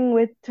same thing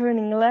with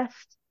turning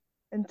left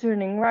and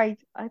turning right.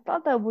 I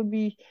thought that would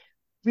be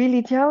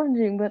really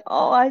challenging, but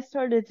all I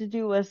started to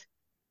do was,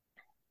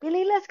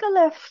 "Billy, let's go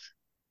left."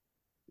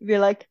 We're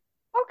like,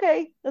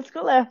 "Okay, let's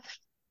go left."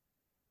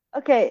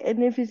 Okay,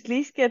 and if his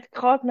leash gets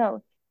caught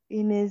now,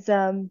 in his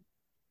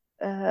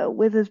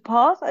with his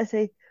paws. I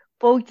say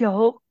both your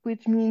hook,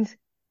 which means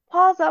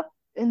paws up,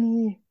 and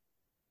he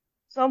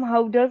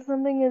somehow does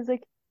something. Is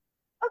like,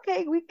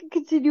 okay, we can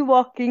continue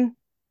walking.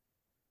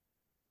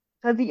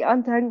 So he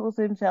untangles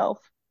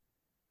himself.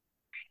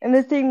 And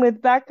the thing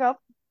with back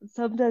up,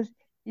 sometimes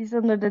he's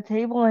under the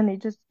table and he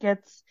just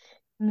gets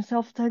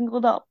himself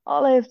tangled up.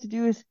 All I have to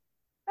do is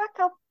back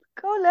up,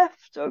 go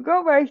left or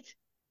go right,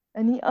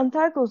 and he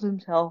untangles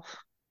himself.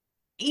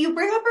 You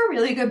bring up a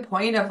really good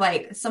point of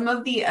like some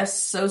of the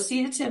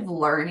associative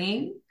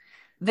learning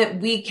that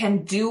we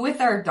can do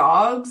with our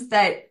dogs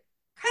that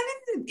kind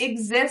of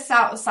exists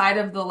outside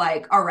of the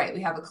like, all right,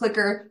 we have a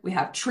clicker, we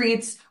have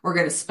treats, we're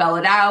going to spell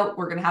it out,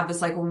 we're going to have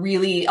this like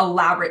really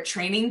elaborate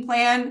training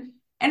plan.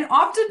 And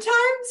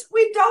oftentimes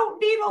we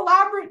don't need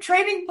elaborate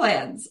training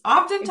plans.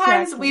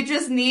 Oftentimes we Exactly.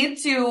 just need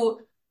to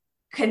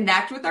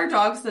connect with our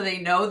dogs so they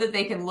know that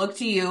they can look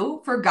to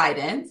you for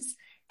guidance.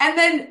 And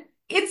then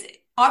it's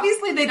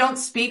obviously they don't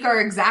speak our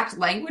exact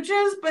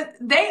languages, but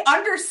they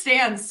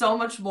understand so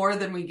much more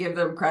than we give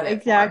them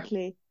credit for.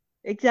 Exactly.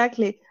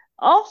 Exactly.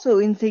 Also,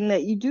 in saying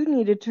that you do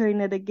need a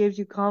trainer that gives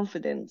you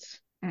confidence,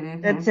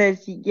 that Hmm.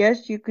 says,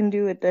 yes, you can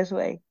do it this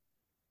way.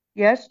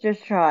 Yes,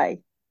 just try.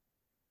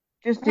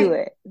 Just do Right.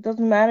 it. It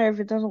doesn't matter if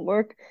it doesn't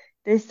work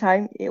this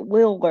time, it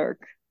will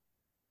work.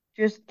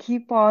 Just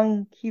keep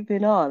on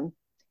keeping on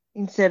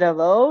instead of,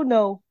 oh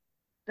no,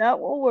 that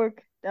won't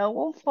work. That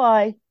won't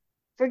fly.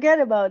 Forget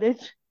about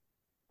it.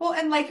 Well,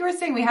 and like you were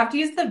saying, we have to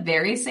use the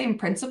very same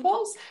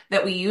principles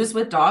that we use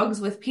with dogs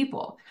with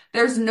people.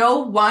 There's no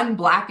one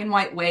black and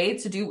white way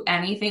to do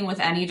anything with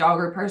any dog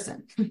or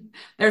person.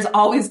 There's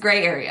always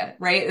gray area,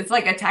 right? It's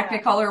like a Yeah,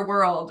 technicolor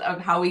world of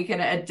how we can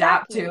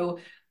adapt exactly. to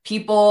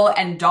people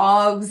and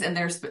dogs and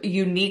their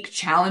unique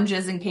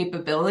challenges and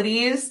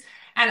capabilities.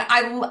 And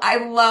I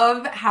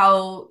love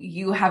how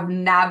you have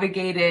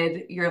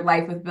navigated your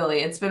life with Billy.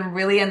 It's been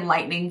really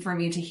enlightening for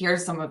me to hear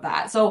some of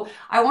that. So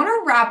I want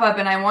to wrap up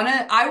and I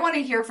want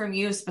to hear from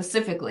you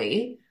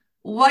specifically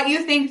what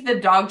you think the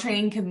dog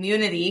training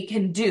community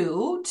can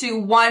do to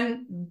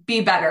one,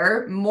 be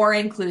better, more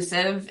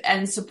inclusive,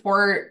 and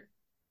support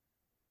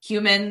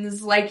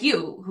humans like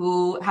you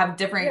who have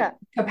different Yeah.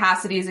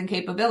 capacities and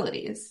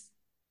capabilities.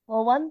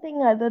 Well, one thing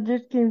that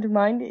just came to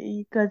mind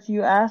because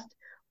you asked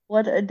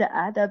what are the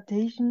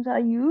adaptations I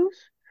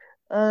use.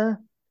 Uh,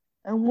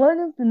 and one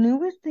of the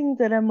newest things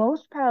that I'm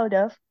most proud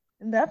of,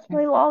 and that's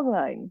my long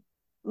line.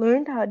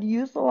 Learned how to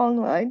use the long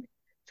line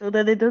so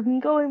that it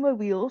doesn't go in my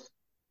wheels.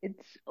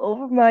 It's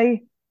over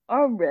my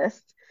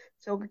armrest,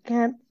 so it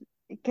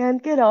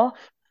can't get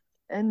off.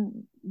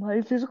 And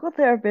my physical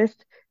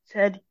therapist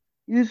said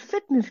use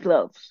fitness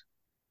gloves,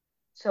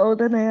 so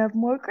then I have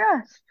more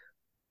grasp.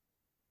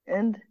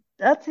 And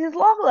that's his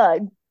log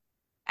line.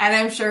 And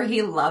I'm sure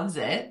he loves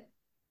it.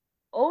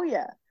 Oh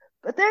yeah.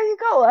 But there you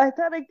go. I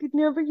thought I could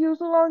never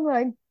use a long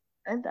line.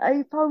 And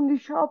I found a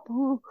shop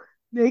who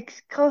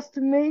makes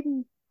custom made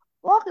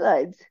log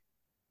lines.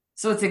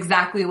 So it's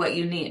exactly what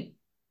you need.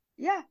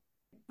 Yeah.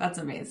 That's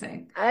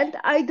amazing. And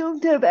I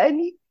don't have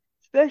any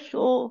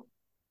special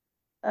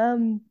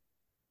um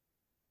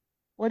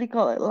what do you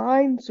call it,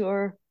 lines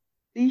or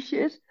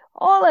leashes.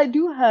 All I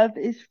do have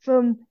is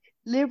from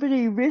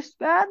Liberty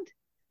wristband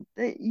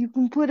that you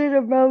can put it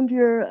around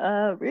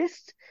your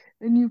wrist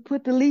and you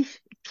put the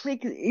leash,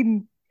 click it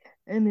in,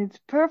 and it's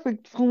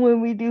perfect for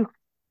when we do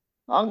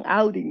long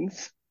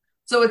outings.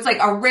 So it's like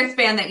a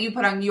wristband that you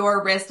put on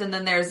your wrist, and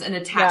then there's an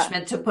Yeah,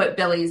 attachment to put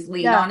Billy's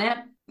lead yeah. on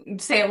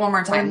it. Say it one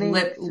more My time.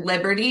 name's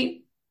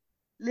Liberty.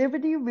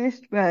 Liberty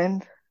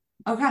wristband.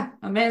 Okay,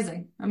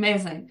 amazing,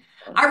 amazing.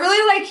 I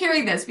really like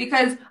hearing this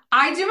because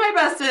I do my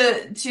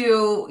best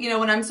to,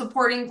 when I'm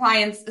supporting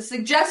clients,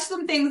 suggest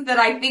some things that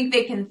I think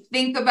they can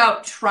think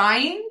about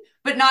trying,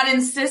 but not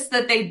insist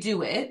that they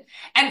do it.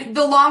 And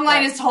the long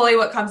line Yeah, is totally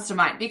what comes to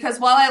mind because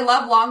while I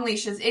love long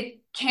leashes, it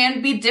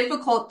can be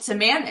difficult to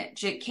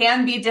manage. It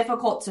can be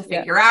difficult to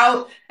yeah. figure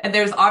out. And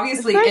there's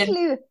obviously in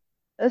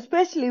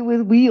Especially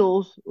with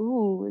wheels.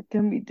 Ooh, it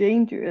can be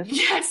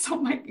dangerous. Yes, oh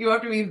my, you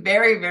have to be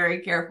very,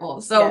 very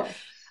careful. So Yes.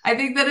 I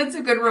think that it's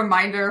a good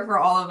reminder for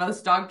all of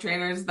us dog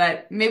trainers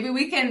that maybe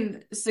we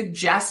can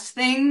suggest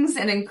things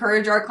and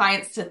encourage our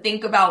clients to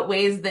think about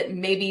ways that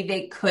maybe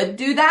they could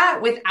do that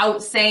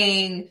without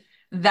saying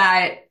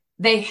that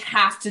they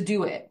have to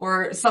do it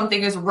or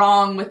something is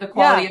wrong with the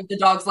quality Yeah, of the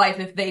dog's life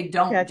if they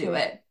don't do exactly.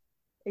 it.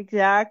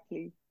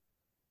 Exactly.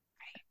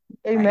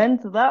 Right. Amen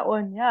to that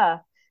one, yeah.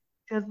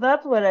 Because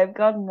that's what I've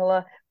gotten a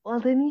lot. Well,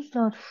 then he's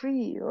not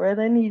free, or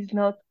then he's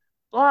not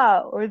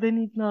blah, or then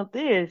he's not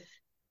this.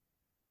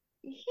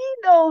 He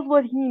knows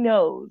what he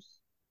knows.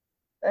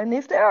 And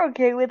if they're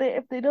okay with it,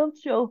 if they don't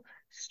show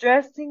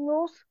stress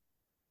signals,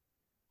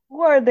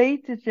 who are they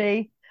to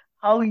say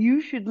how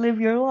you should live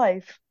your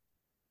life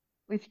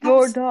with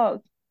your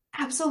dog?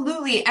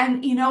 Absolutely.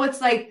 And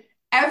it's like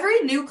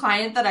every new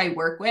client that I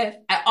work with,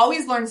 I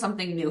always learn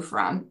something new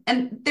from.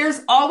 And there's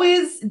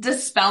always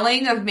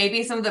dispelling of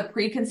maybe some of the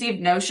preconceived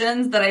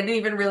notions that I didn't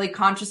even really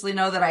consciously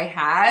know that I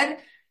had.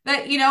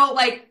 that,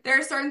 like there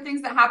are certain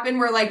things that happen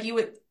where like you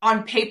would,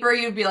 on paper,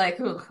 you'd be like,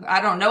 "Ugh,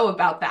 I don't know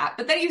about that."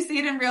 But then you see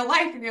it in real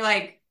life and you're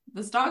like,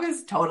 this dog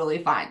is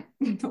totally fine.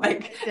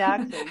 Like,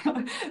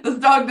 Exactly. this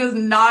dog does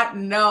not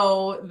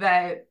know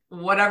that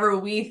whatever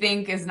we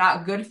think is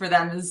not good for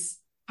them is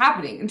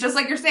happening. And just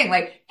like you're saying,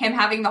 like him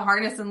having the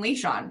harness and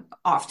leash on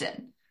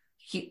often,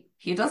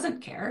 he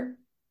doesn't care.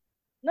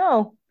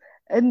 No.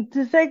 And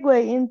to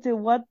segue into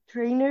what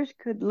trainers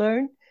could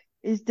learn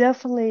is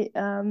definitely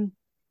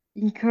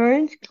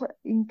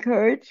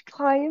encourage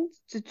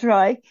clients to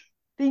try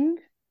things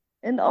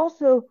and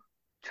also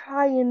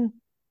try and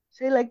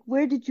say like,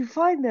 where did you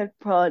find that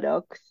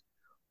product?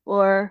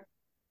 Or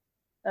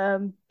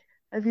um,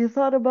 have you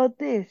thought about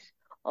this?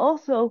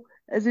 Also,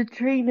 as a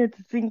trainer,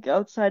 to think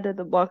outside of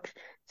the box.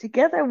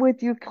 Together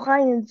with your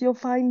clients, you'll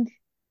find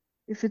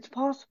if it's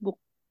possible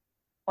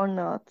or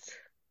not.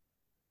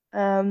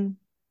 Um,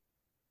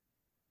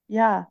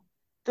 yeah,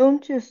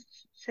 don't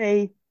just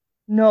say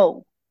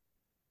no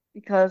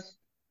because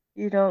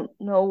you don't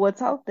know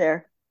what's out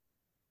there.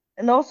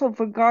 And also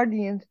for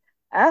guardians,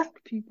 ask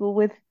people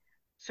with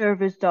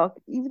service dog.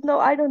 Even though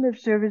I don't have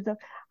service dog,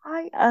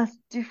 I ask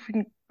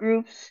different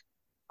groups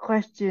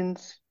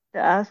questions to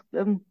ask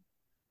them.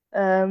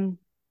 Um,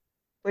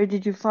 where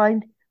did you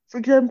find, for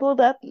example,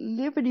 that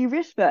Liberty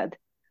wristband?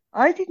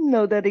 I didn't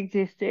know that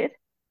existed.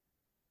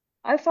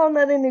 I found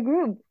that in a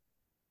group.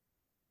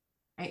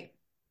 Right.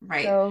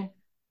 Right. So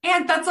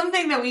And that's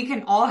something that we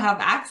can all have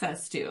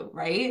access to,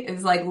 right?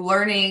 Is like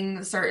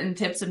learning certain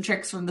tips and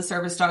tricks from the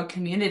service dog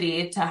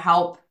community to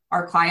help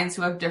our clients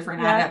who have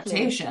different exactly.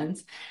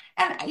 adaptations.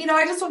 And,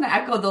 I just want to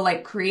echo the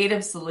like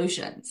creative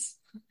solutions,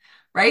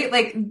 right?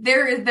 Like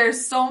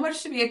there's so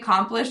much to be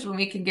accomplished when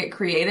we can get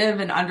creative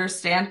and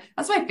understand.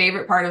 That's my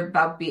favorite part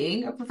about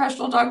being a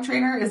professional dog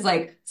trainer is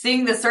like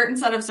seeing the certain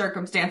set of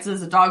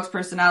circumstances, a dog's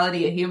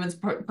personality, a human's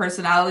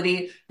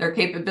personality, their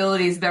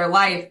capabilities, their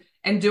life,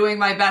 and doing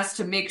my best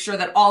to make sure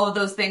that all of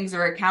those things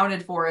are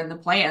accounted for in the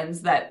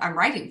plans that I'm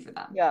writing for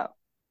them. Yeah.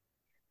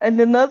 And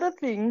another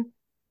thing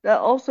that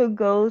also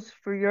goes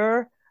for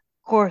your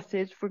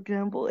courses, for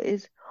example,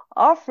 is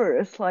offer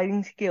a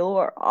sliding scale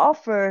or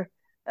offer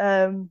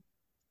um,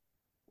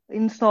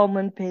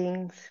 installment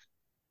payments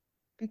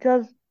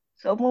because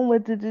someone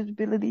with a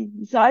disability,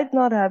 besides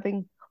not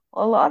having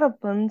a lot of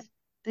funds,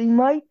 they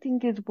might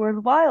think it's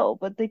worthwhile,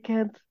 but they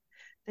can't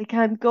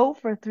go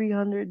for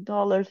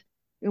 $300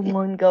 in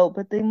one go,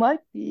 but they might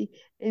be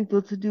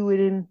able to do it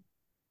in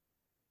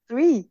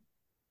three.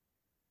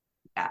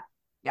 Yeah.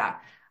 Yeah.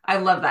 I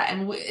love that.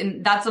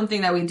 And that's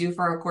something that we do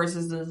for our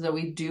courses is that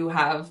we do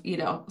have,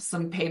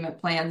 some payment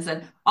plans.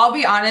 And I'll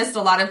be honest,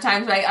 a lot of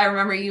times I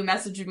remember you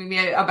messaging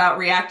me about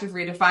Reactive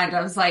Redefined.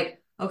 I was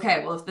like,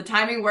 okay, well, if the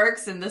timing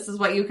works and this is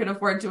what you can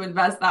afford to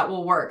invest, that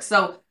will work.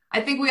 So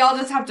I think we all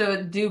just have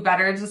to do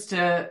better just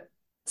to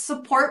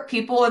support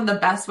people in the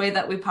best way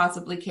that we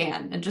possibly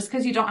can. And just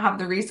because you don't have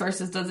the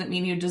resources doesn't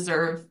mean you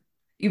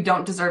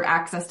don't deserve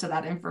access to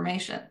that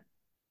information.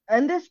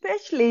 And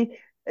especially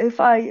if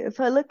I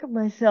look at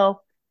myself,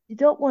 you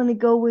don't want to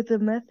go with a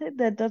method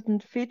that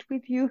doesn't fit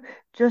with you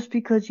just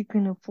because you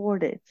can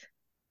afford it.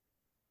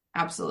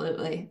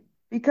 Absolutely.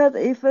 Because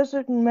if a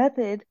certain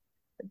method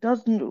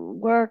doesn't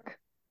work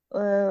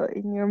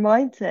in your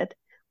mindset,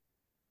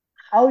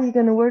 how are you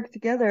going to work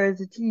together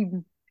as a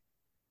team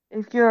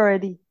if you're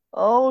already,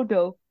 oh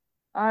no,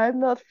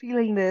 I'm not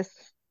feeling this.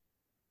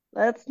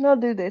 Let's not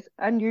do this.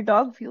 And your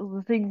dog feels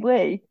the same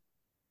way.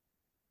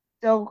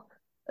 So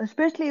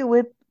especially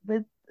with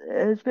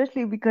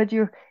especially because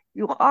you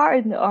are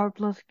in the R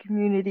plus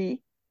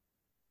community,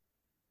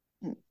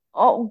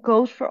 all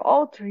goes for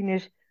all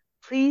trainers.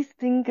 Please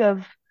think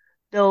of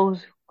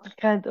those who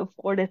can't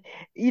afford it.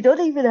 You don't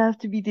even have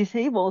to be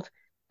disabled.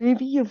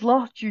 Maybe you've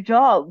lost your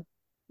job.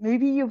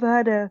 Maybe you've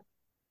had a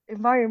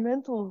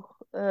environmental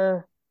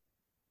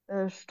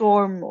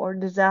storm or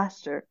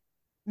disaster.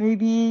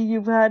 Maybe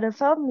you've had a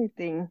family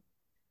thing.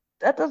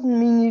 That doesn't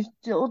mean you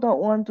still don't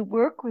want to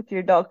work with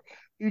your dog.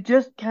 You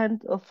just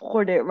can't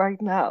afford it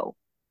right now.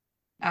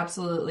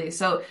 Absolutely.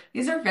 So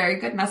these are very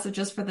good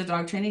messages for the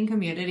dog training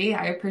community.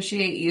 I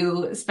appreciate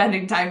you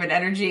spending time and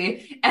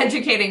energy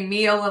educating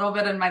me a little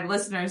bit and my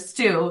listeners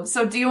too.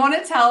 So do you want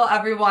to tell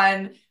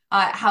everyone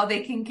how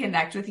they can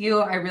connect with you?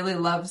 I really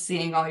love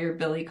seeing all your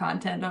Billy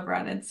content over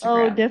on Oh,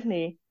 Instagram.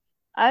 definitely.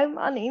 I'm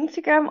on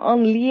Instagram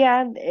on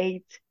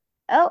Lian8,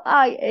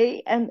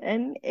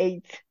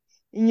 Liann8,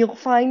 and you'll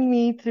find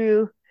me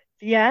through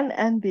Lian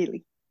and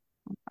Billy.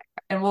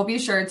 And we'll be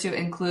sure to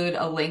include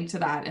a link to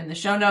that in the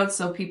show notes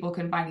so people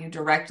can find you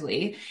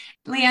directly.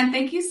 Leanne,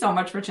 thank you so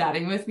much for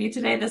chatting with me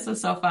today. This was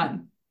so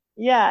fun.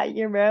 Yeah,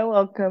 you're very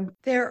welcome.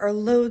 There are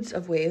loads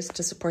of ways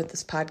to support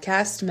this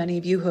podcast. Many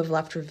of you who have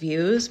left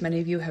reviews, many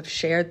of you have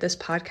shared this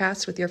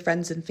podcast with your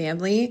friends and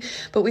family,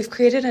 but we've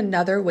created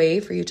another way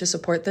for you to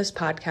support this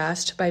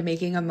podcast by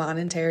making a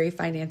monetary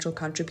financial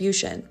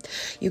contribution.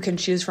 You can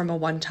choose from a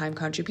one-time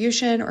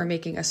contribution or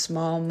making a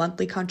small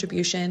monthly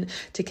contribution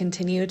to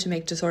continue to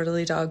make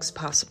Disorderly Dogs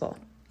possible.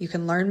 You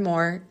can learn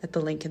more at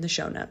the link in the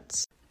show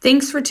notes.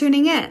 Thanks for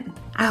tuning in.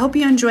 I hope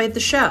you enjoyed the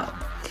show.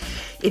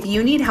 If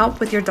you need help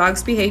with your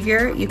dog's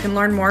behavior, you can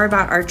learn more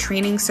about our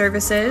training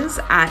services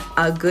at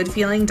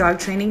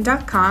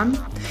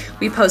agoodfeelingdogtraining.com.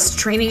 We post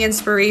training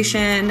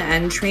inspiration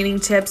and training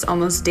tips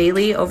almost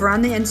daily over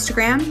on the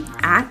Instagram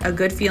at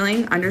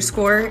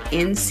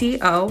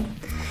agoodfeeling_NCO.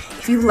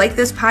 If you like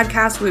this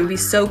podcast, we would be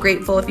so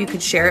grateful if you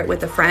could share it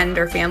with a friend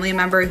or family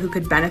member who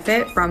could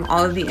benefit from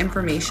all of the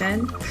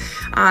information.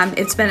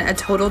 It's been a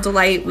total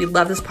delight. We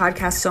love this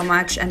podcast so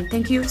much, and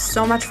thank you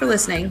so much for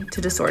listening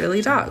to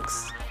Disorderly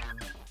Dogs.